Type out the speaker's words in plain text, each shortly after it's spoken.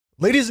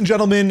Ladies and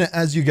gentlemen,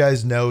 as you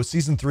guys know,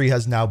 Season 3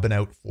 has now been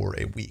out for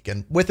a week,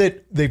 and with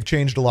it, they've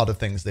changed a lot of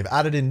things. They've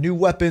added in new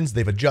weapons,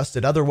 they've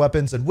adjusted other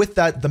weapons, and with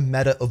that, the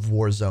meta of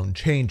Warzone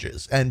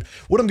changes. And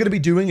what I'm going to be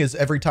doing is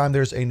every time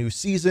there's a new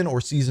season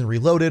or season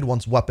reloaded,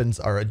 once weapons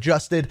are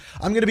adjusted,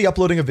 I'm going to be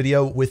uploading a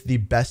video with the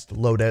best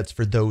loadouts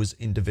for those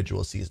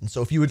individual seasons.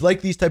 So if you would like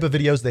these type of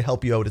videos, they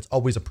help you out. It's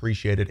always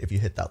appreciated if you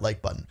hit that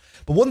like button.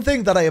 But one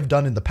thing that I have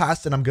done in the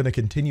past, and I'm going to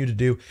continue to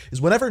do, is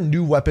whenever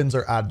new weapons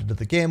are added to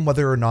the game,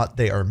 whether or not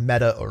they are meta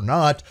or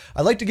not,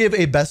 I like to give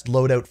a best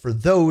loadout for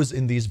those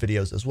in these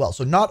videos as well.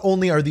 So not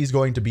only are these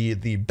going to be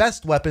the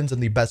best weapons and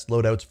the best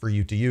loadouts for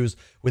you to use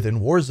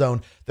within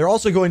Warzone, they're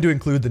also going to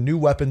include the new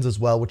weapons as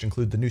well, which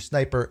include the new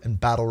sniper and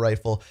battle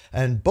rifle,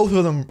 and both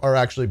of them are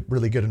actually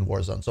really good in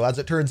Warzone. So as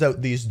it turns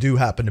out, these do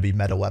happen to be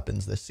meta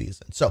weapons this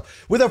season. So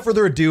without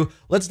further ado,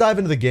 let's dive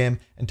into the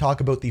game and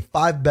talk about the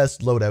 5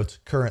 best loadouts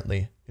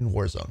currently in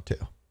Warzone 2.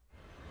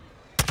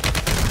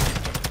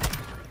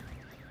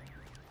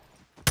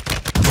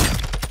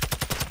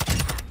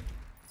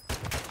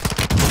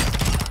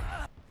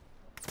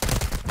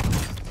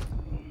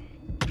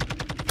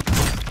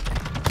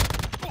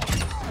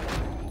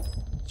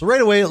 So right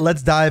away,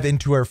 let's dive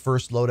into our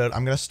first loadout.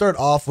 I'm going to start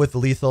off with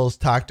lethals,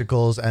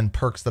 tacticals, and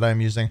perks that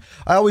I'm using.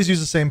 I always use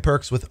the same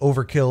perks with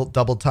overkill,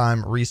 double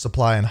time,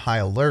 resupply, and high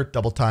alert.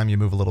 Double time, you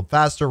move a little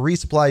faster.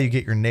 Resupply, you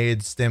get your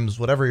nades, stims,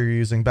 whatever you're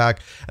using back.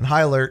 And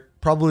high alert,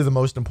 probably the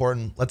most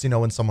important, lets you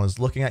know when someone is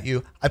looking at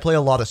you. I play a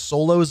lot of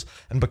solos,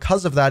 and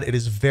because of that, it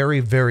is very,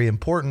 very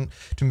important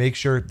to make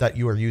sure that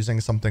you are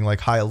using something like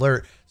high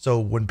alert. So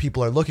when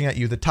people are looking at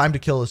you, the time to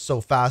kill is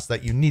so fast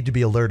that you need to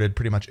be alerted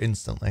pretty much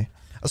instantly.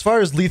 As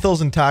far as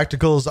lethals and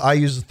tacticals, I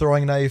use a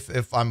throwing knife.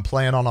 If I'm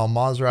playing on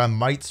Al-Mazrah, I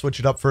might switch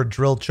it up for a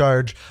drill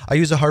charge. I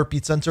use a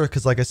heartbeat sensor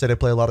because, like I said, I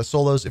play a lot of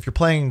solos. If you're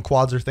playing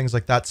quads or things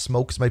like that,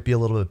 smokes might be a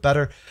little bit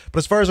better. But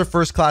as far as our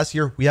first class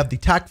here, we have the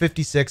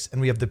TAC-56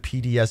 and we have the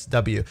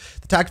PDSW.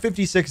 The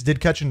TAC-56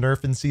 did catch a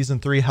nerf in Season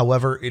 3.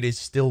 However, it is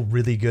still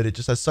really good. It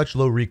just has such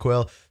low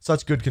recoil,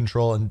 such good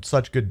control, and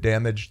such good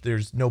damage.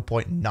 There's no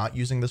point in not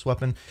using this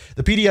weapon.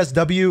 The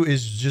PDSW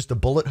is just a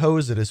bullet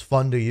hose. It is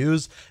fun to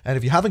use. And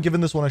if you haven't given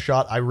this one a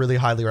shot, I really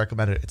highly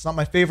recommend it. It's not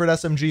my favorite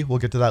SMG. We'll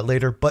get to that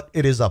later, but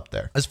it is up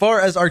there. As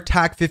far as our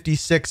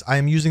TAC-56, I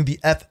am using the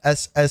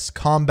FSS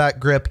combat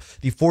grip,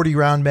 the 40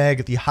 round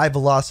mag, the high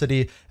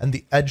velocity, and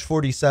the Edge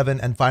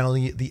 47, and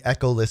finally the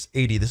Echoless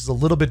 80. This is a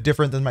little bit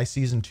different than my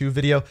Season 2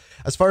 video.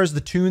 As far as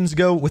the tunes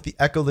go, with the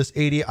Echoless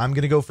 80, I'm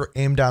going to go for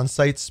aim down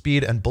sight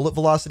speed and bullet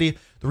velocity.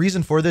 The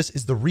reason for this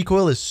is the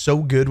recoil is so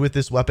good with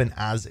this weapon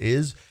as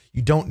is.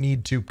 You don't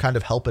need to kind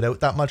of help it out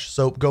that much.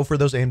 So go for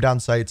those aim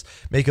down sights,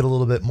 make it a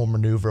little bit more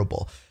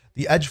maneuverable.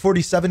 The Edge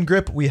 47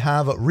 grip, we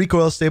have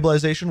recoil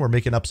stabilization. We're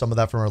making up some of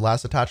that from our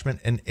last attachment,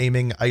 and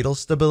aiming idle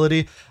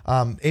stability.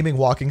 Aiming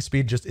walking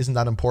speed just isn't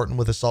that important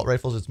with assault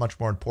rifles. It's much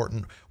more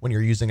important when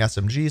you're using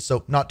SMGs,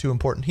 so not too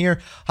important here.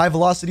 High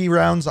velocity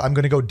rounds, I'm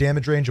going to go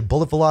damage range and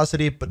bullet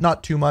velocity, but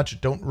not too much.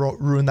 Don't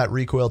ruin that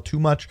recoil too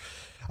much.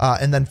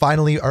 And then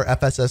finally, our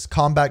FSS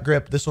combat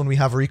grip. This one we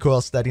have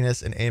recoil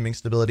steadiness and aiming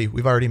stability.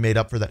 We've already made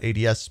up for that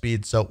ADS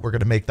speed, so we're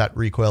going to make that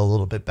recoil a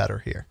little bit better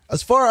here.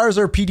 As far as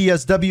our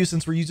PDSW,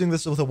 since we're using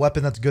this with a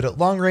weapon that's good at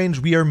long range,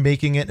 we are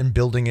making it and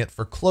building it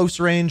for close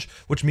range,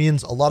 which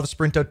means a lot of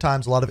sprint out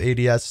times, a lot of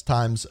ADS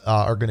times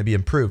are going to be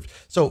improved.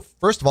 So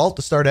first of all,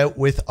 to start out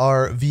with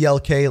our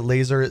VLK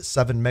laser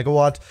 7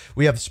 megawatt,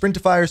 we have sprint to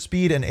fire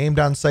speed and aim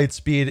down sight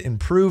speed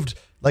improved.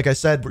 Like I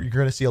said, you're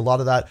going to see a lot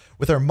of that.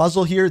 With our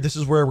muzzle here, this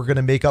is where we're going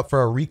to make up for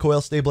our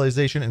recoil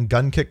stabilization and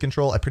gun kick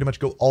control. I pretty much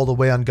go all the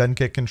way on gun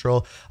kick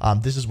control.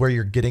 This is where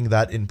you're getting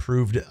that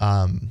improved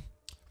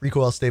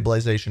recoil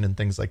stabilization and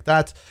things like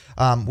that.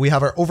 We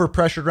have our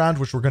overpressured round,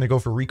 which we're going to go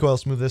for recoil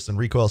smoothness and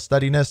recoil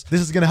steadiness.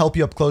 This is going to help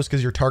you up close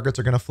because your targets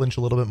are going to flinch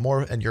a little bit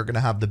more and you're going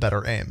to have the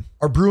better aim.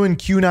 Our Bruin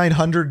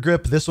Q900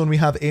 grip, this one we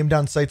have aim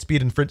down sight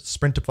speed and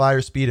sprint to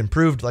fire speed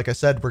improved. Like I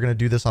said, we're going to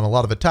do this on a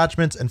lot of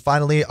attachments. And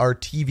finally, our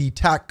TV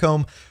tac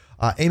comb.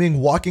 Aiming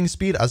walking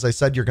speed, as I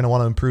said, you're going to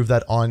want to improve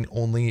that on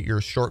only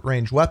your short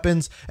range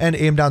weapons, and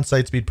aim down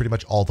sight speed pretty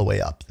much all the way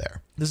up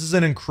there. This is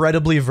an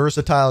incredibly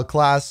versatile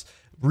class.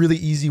 Really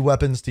easy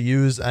weapons to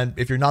use, and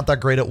if you're not that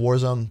great at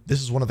Warzone, this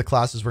is one of the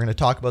classes we're going to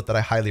talk about that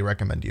I highly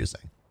recommend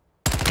using.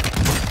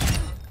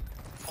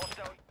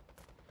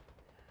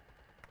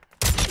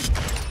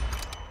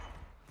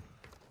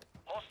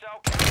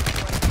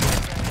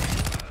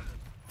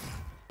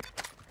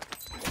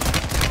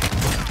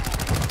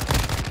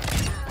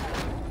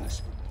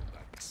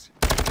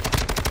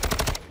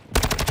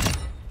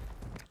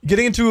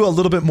 Getting into a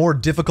little bit more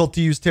difficult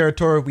to use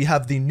territory, we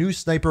have the new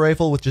sniper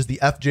rifle, which is the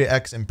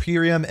FJX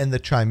Imperium and the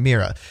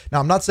Chimera. Now,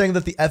 I'm not saying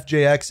that the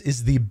FJX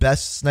is the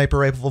best sniper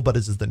rifle, but it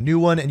is the new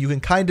one, and you can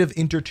kind of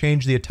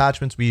interchange the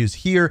attachments we use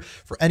here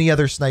for any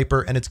other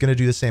sniper, and it's going to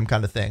do the same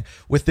kind of thing.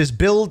 With this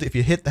build, if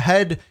you hit the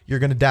head, you're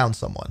going to down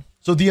someone.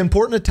 So the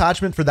important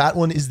attachment for that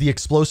one is the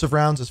explosive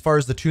rounds. As far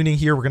as the tuning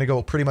here, we're going to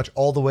go pretty much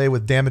all the way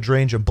with damage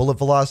range and bullet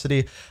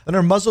velocity. Then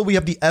our muzzle, we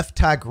have the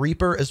F-Tac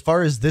Reaper. As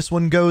far as this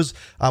one goes,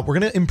 we're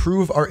going to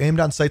improve our aim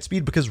down sight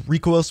speed because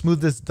recoil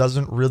smoothness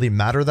doesn't really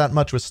matter that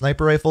much with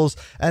sniper rifles.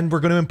 And we're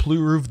going to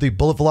improve the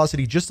bullet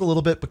velocity just a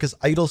little bit because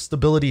idle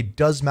stability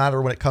does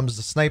matter when it comes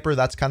to sniper.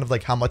 That's kind of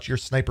like how much your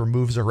sniper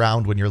moves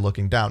around when you're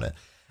looking down it.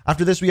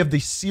 After this, we have the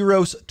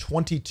Ceros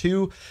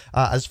 22.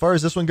 As far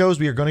as this one goes,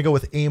 we are going to go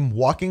with aim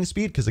walking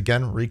speed because,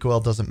 again, recoil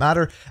doesn't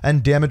matter,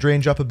 and damage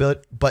range up a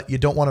bit, but you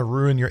don't want to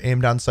ruin your aim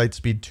down sight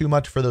speed too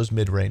much for those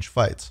mid-range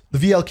fights. The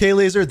VLK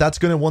laser, that's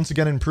going to once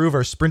again improve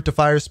our sprint to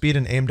fire speed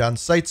and aim down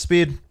sight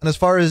speed. And as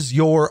far as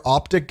your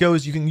optic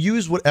goes, you can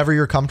use whatever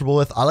you're comfortable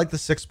with. I like the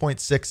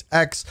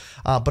 6.6x,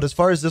 but as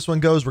far as this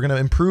one goes, we're going to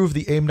improve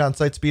the aim down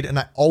sight speed, and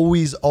I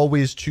always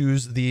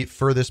choose the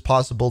furthest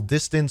possible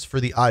distance for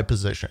the eye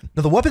position.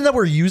 Now, the weapon that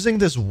we're using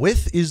this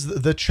with is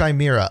the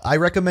Chimera. I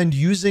recommend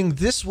using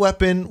this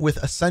weapon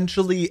with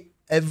essentially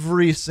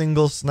every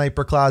single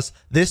sniper class,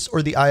 this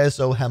or the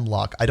ISO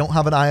Hemlock. I don't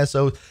have an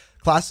ISO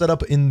class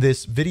setup in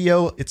this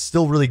video. It's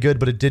still really good,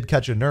 but it did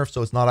catch a nerf,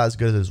 so it's not as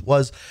good as it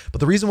was. But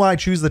the reason why I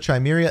choose the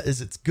Chimera is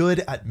it's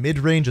good at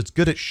mid-range, it's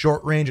good at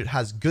short range, it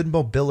has good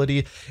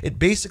mobility. It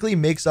basically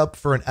makes up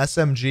for an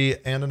SMG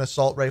and an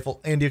assault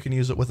rifle, and you can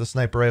use it with a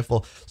sniper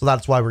rifle. So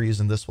that's why we're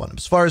using this one.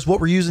 As far as what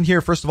we're using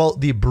here, first of all,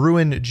 the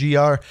Bruin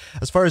GR.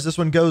 As far as this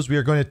one goes, we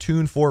are going to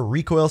tune for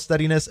recoil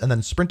steadiness and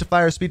then sprint to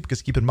fire speed,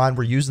 because keep in mind,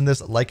 we're using this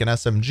like an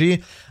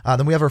SMG.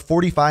 Then we have our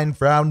 45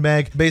 round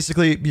mag.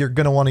 Basically, you're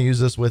going to want to use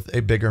this with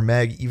a bigger mag.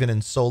 Even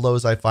in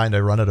solos, I find I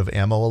run out of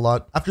ammo a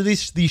lot. After the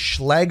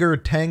Schlager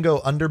Tango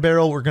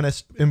underbarrel, we're going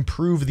to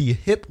improve the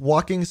hip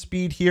walking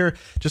speed here,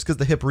 just because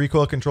the hip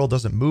recoil control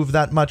doesn't move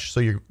that much, so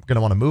you're going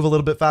to want to move a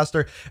little bit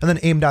faster. And then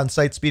aim down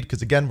sight speed,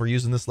 because again, we're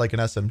using this like an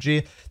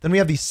SMG. Then we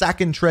have the Sack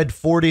and Tread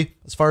 40.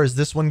 As far as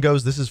this one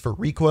goes, this is for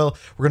recoil.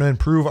 We're going to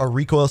improve our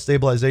recoil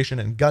stabilization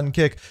and gun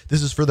kick.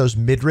 This is for those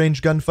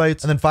mid-range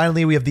gunfights. And then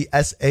finally, we have the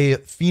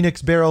SA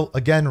Phoenix barrel.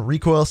 Again,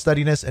 recoil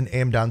steadiness and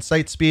aim down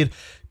sight speed.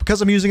 Because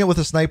I'm using it with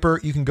a sniper,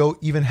 you can go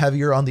even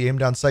heavier on the aim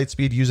down sight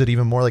speed, use it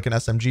even more like an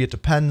SMG. It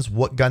depends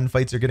what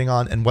gunfights you're getting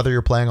on and whether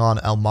you're playing on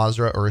Al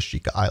Mazrah or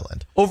Ashika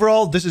Island.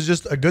 Overall, this is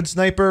just a good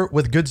sniper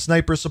with good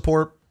sniper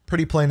support.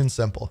 Pretty plain and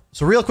simple.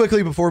 So real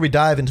quickly before we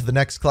dive into the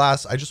next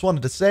class, I just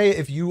wanted to say,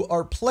 if you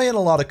are playing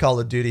a lot of Call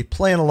of Duty,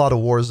 playing a lot of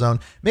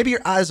Warzone, maybe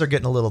your eyes are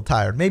getting a little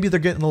tired, maybe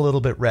they're getting a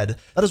little bit red.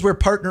 That is where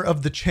partner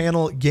of the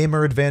channel,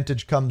 Gamer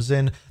Advantage, comes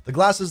in. The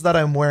glasses that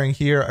I'm wearing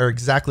here are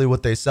exactly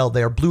what they sell.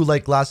 They are blue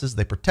light glasses.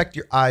 They protect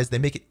your eyes. They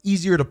make it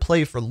easier to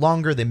play for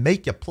longer. They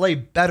make you play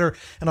better.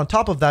 And on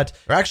top of that,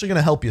 they're actually going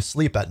to help you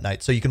sleep at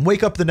night. So you can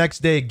wake up the next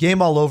day,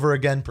 game all over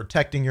again,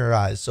 protecting your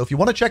eyes. So if you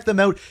want to check them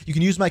out, you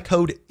can use my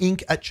code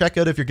INK at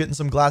checkout if you're getting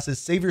some glasses.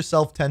 Save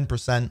yourself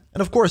 10%.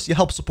 And of course, you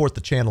help support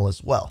the channel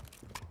as well.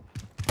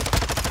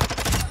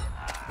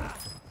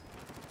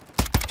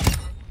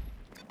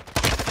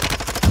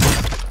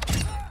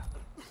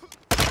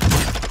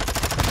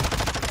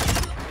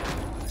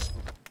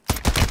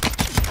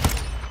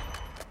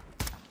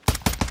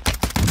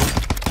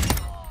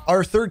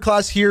 Our third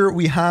class here,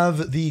 we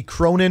have the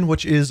Cronin,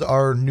 which is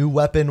our new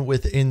weapon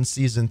within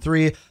Season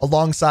 3,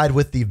 alongside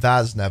with the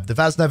Vaznev. The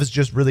Vaznev is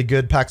just really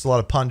good, packs a lot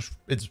of punch.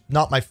 It's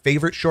not my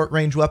favorite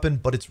short-range weapon,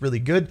 but it's really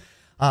good.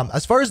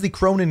 As far as the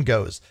Cronin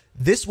goes,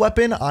 this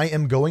weapon I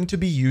am going to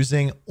be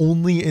using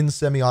only in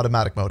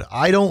semi-automatic mode.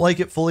 I don't like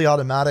it fully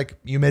automatic.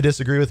 You may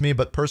disagree with me,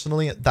 but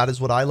personally, that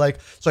is what I like.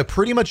 So I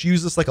pretty much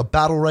use this like a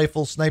battle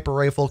rifle, sniper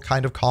rifle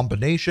kind of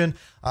combination.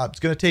 It's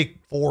going to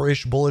take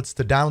 4-ish bullets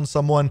to down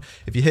someone.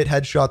 If you hit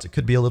headshots, it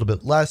could be a little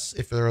bit less.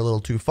 If they're a little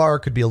too far,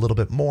 it could be a little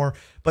bit more.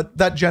 But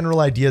that general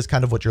idea is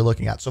kind of what you're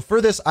looking at. So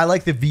for this, I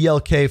like the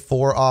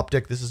VLK4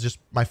 optic. This is just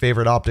my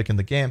favorite optic in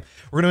the game.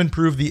 We're going to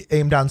improve the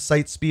aim down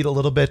sight speed a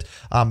little bit,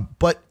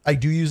 but I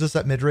do use this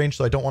at mid-range,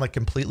 so I don't want to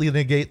completely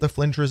negate the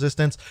flinch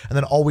resistance, and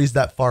then always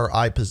that far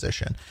eye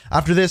position.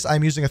 After this,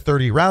 I'm using a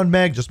 30 round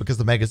mag just because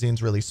the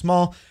magazine's really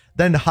small.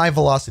 Then high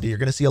velocity. You're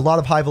going to see a lot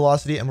of high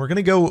velocity, and we're going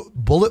to go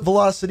bullet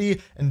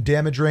velocity and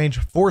damage range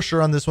for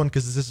sure on this one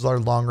because this is our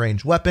long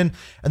range weapon.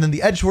 And then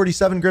the Edge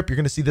 47 grip, you're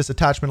going to see this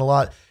attachment a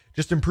lot.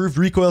 Just improved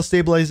recoil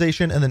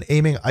stabilization and then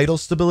aiming idle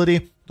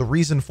stability. The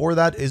reason for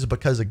that is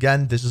because,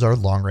 again, this is our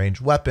long range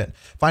weapon.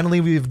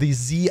 Finally, we have the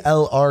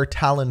ZLR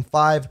Talon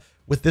 5.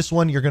 With this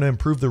one, you're going to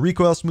improve the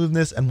recoil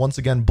smoothness and once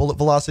again, bullet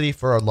velocity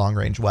for our long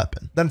range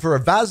weapon. Then for a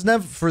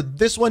Vaznev, for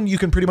this one, you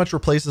can pretty much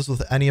replace this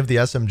with any of the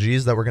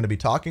SMGs that we're going to be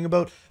talking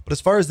about. But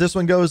as far as this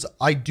one goes,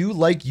 I do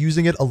like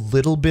using it a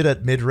little bit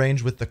at mid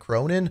range with the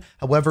Cronin.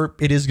 However,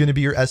 it is going to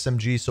be your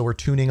SMG, so we're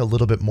tuning a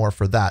little bit more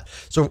for that.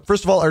 So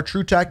first of all, our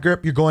True Tac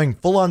grip, you're going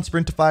full on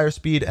sprint to fire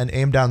speed and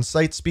aim down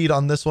sight speed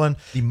on this one.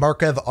 The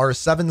Markev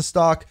R7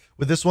 stock,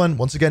 With this one,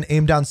 once again,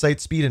 aim down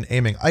sight speed and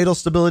aiming idle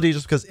stability,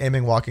 just because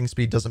aiming walking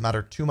speed doesn't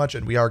matter too much,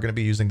 and we are going to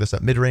be using this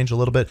at mid-range a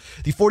little bit.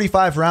 The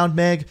 45 round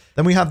mag.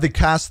 Then we have the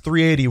cast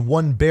 380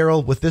 one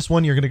barrel. With this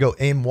one, you're going to go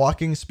aim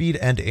walking speed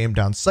and aim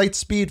down sight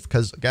speed,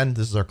 because again,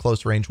 this is our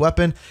close range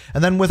weapon.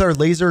 And then with our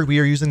laser, we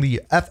are using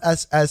the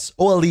FSS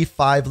OLE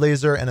 5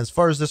 laser. And as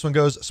far as this one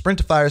goes, sprint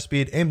to fire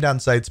speed, aim down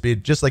sight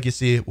speed, just like you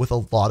see with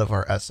a lot of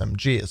our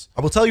SMGs.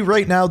 I will tell you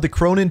right now, the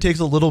Cronin takes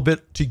a little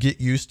bit to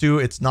get used to.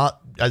 It's not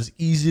as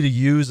easy to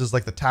use as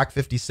like the TAC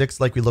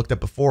 56 like we looked at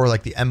before, or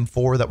like the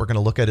M4 that we're going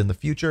to look at in the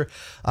future.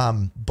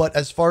 But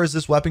as far as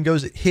this weapon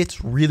goes, it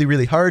hits really,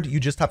 really hard. You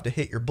just have to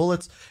hit your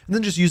bullets and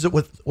then just use it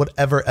with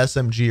whatever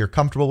SMG you're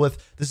comfortable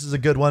with. This is a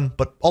good one,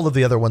 but all of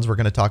the other ones we're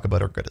going to talk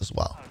about are good as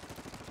well.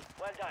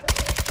 Well done.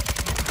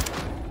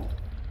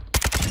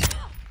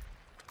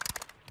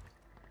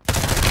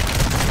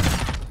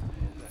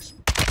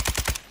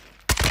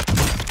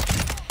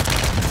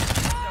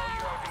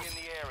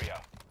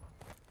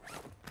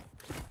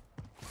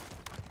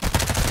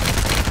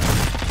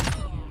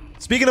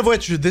 Speaking of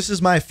which, this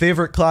is my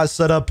favorite class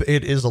setup.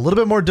 It is a little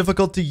bit more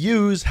difficult to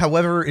use.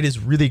 However, it is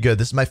really good.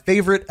 This is my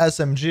favorite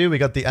SMG. We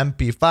got the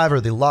MP5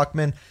 or the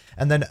Lockman,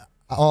 and then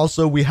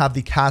also we have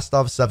the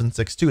Cast-Off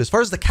 7.62. As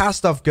far as the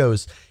Cast-Off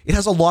goes, it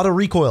has a lot of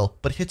recoil,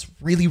 but hits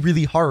really,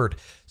 really hard.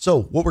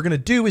 So what we're going to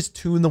do is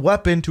tune the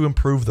weapon to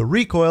improve the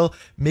recoil,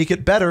 make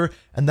it better,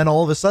 and then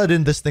all of a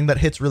sudden, this thing that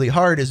hits really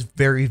hard is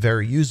very,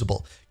 very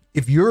usable.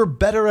 If you're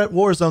better at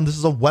Warzone, this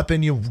is a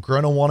weapon you're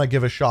going to want to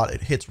give a shot.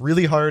 It hits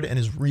really hard and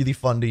is really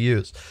fun to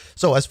use.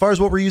 So as far as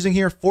what we're using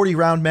here, 40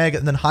 round mag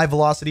and then high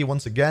velocity,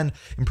 once again,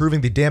 improving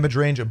the damage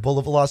range and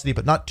bullet velocity,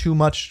 but not too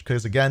much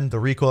because again,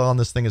 the recoil on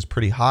this thing is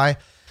pretty high.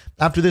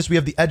 After this, we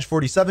have the Edge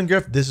 47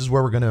 grip. This is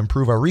where we're going to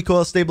improve our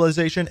recoil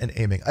stabilization and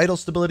aiming idle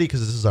stability because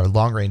this is our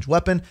long range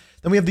weapon.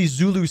 Then we have the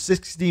Zulu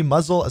 60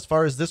 muzzle. As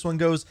far as this one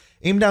goes,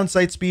 aim down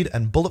sight speed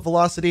and bullet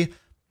velocity.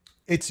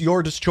 It's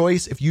your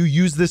choice. If you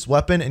use this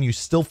weapon and you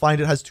still find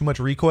it has too much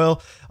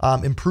recoil,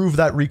 improve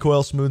that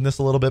recoil smoothness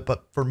a little bit.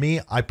 But for me,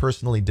 I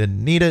personally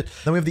didn't need it.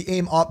 Then we have the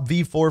aim op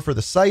V4 for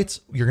the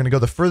sights. You're going to go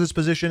the furthest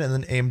position and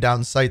then aim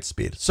down sight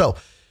speed. So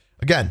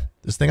again,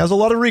 this thing has a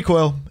lot of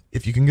recoil.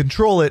 If you can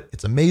control it,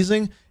 it's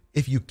amazing.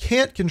 If you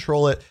can't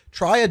control it,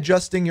 try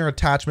adjusting your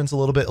attachments a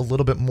little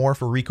bit more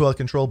for recoil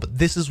control, but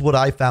this is what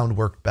I found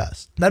worked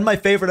best. Then my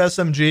favorite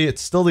SMG,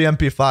 it's still the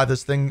MP5.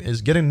 This thing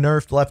is getting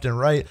nerfed left and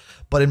right,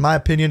 but in my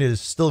opinion, it is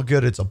still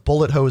good. It's a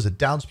bullet hose. It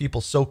downs people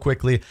so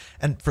quickly.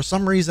 And for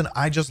some reason,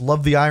 I just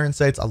love the iron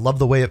sights. I love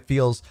the way it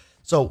feels.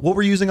 So what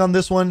we're using on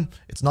this one,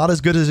 it's not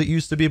as good as it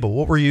used to be, but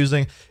what we're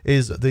using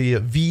is the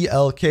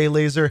VLK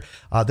laser.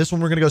 This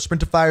one, we're going to go sprint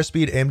to fire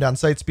speed, aim down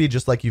sight speed,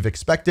 just like you've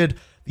expected.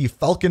 The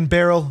Falcon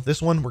barrel,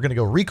 this one, we're going to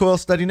go recoil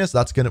steadiness.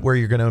 That's where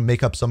you're going to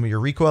make up some of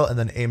your recoil and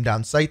then aim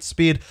down sight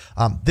speed.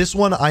 This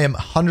one, I am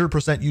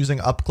 100%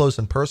 using up close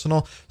and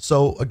personal.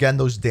 So again,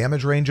 those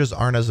damage ranges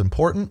aren't as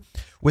important.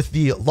 With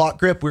the lock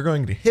grip, we're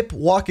going to hip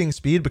walking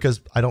speed because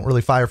I don't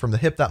really fire from the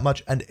hip that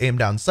much and aim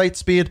down sight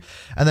speed.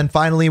 And then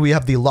finally, we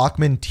have the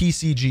Lockman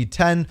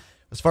TCG10.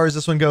 As far as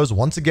this one goes,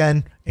 once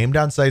again, aim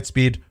down sight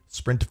speed,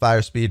 sprint to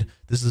fire speed.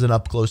 This is an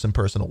up close and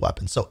personal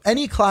weapon. So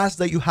any class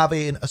that you have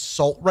an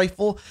assault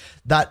rifle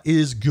that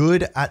is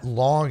good at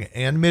long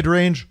and mid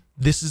range,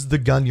 this is the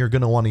gun you're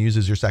going to want to use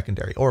as your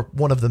secondary, or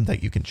one of them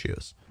that you can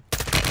choose.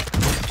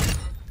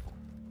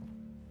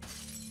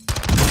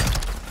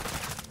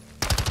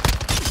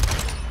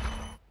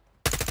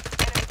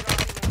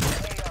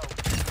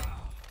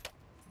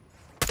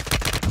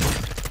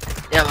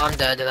 Yeah, I'm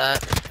dead to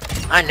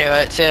that. I knew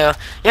it too.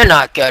 You're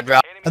not good, bro.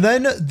 And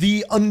then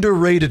the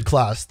underrated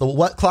class, the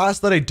class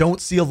that I don't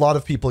see a lot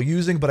of people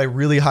using, but I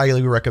really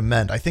highly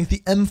recommend. I think the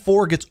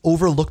M4 gets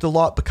overlooked a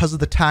lot because of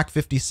the TAC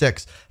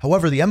 56.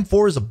 However, the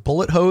M4 is a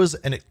bullet hose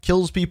and it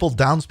kills people,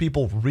 downs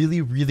people really,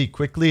 really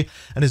quickly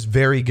and is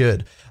very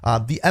good.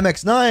 The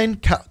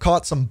MX9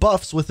 caught some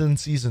buffs within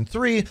Season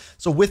 3.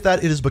 So with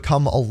that, it has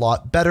become a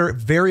lot better,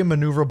 very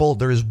maneuverable.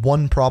 There is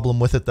one problem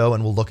with it though,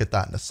 and we'll look at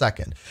that in a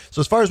second. So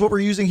as far as what we're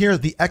using here,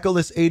 the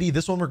Echoless 80,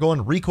 this one we're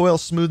going recoil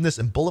smoothness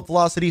and bullet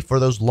velocity for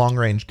those long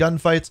range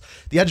gunfights.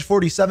 The Edge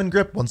 47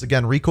 grip, once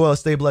again, recoil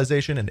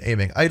stabilization and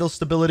aiming idle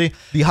stability.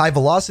 The high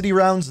velocity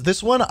rounds,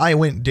 this one I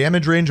went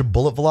damage range and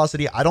bullet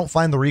velocity. I don't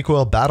find the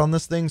recoil bad on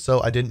this thing,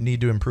 so I didn't need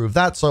to improve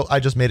that, so I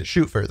just made it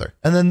shoot further.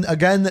 And then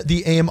again,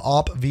 the aim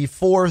op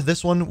V4,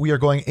 this one we are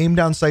going aim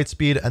down sight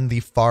speed and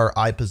the far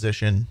eye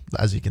position,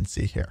 as you can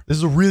see here. This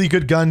is a really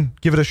good gun.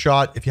 Give it a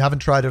shot. If you haven't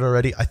tried it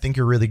already, I think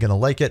you're really going to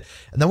like it.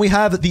 And then we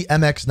have the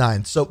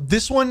MX9. So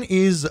this one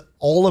is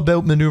all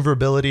about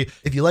maneuverability.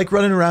 If you like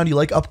running around, you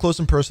like up close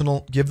and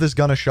personal, give this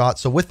gun a shot.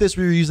 So with this,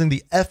 we were using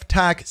the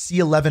FTAC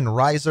C11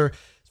 riser.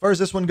 As far as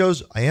this one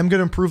goes, I am going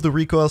to improve the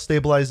recoil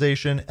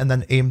stabilization and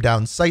then aim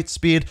down sight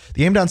speed.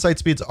 The aim down sight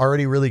speed is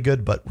already really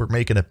good, but we're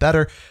making it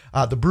better.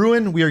 The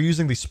Bruin, we are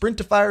using the sprint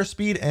to fire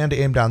speed and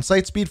aim down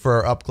sight speed for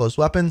our up close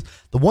weapons.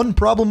 The one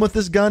problem with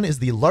this gun is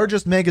the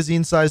largest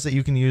magazine size that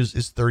you can use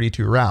is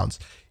 32 rounds.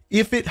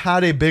 If it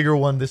had a bigger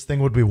one, this thing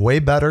would be way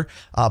better,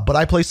 but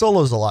I play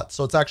solos a lot,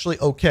 so it's actually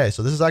okay.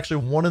 So this is actually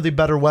one of the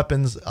better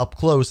weapons up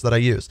close that I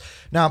use.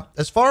 Now,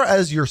 as far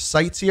as your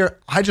sights here,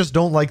 I just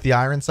don't like the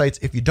iron sights.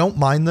 If you don't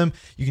mind them,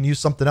 you can use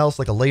something else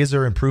like a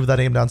laser, improve that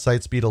aim down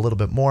sight speed a little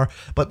bit more.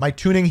 But my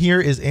tuning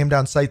here is aim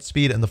down sight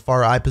speed and the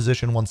far eye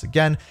position once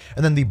again.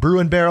 And then the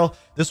Bruin barrel,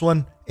 this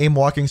one, aim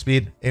walking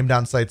speed, aim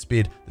down sight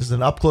speed. This is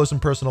an up close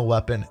and personal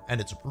weapon, and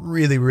it's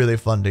really, really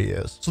fun to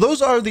use. So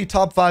those are the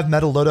top 5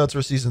 metal loadouts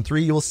for season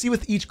 3. You will see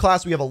with each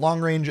class, we have a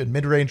long range and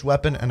mid range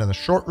weapon and then a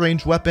short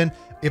range weapon.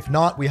 If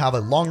not, we have a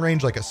long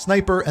range like a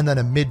sniper and then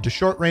a mid to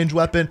short range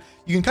weapon.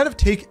 You can kind of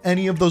take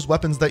any of those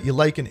weapons that you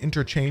like and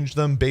interchange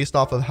them based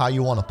off of how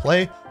you want to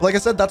play. But like I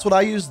said, that's what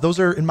I use. Those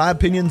are, in my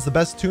opinions, the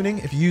best tuning.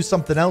 If you use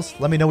something else,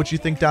 let me know what you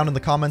think down in the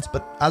comments.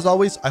 But as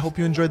always, I hope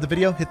you enjoyed the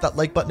video. Hit that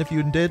like button if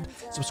you did.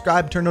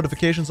 Subscribe, turn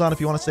notifications on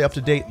if you want to stay up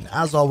to date. And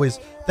as always,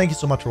 thank you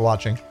so much for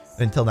watching.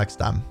 And until next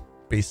time,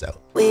 peace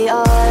out. We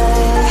are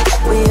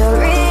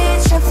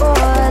reaching for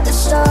the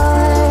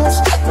stars,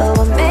 but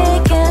we're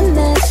making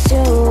this to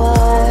us.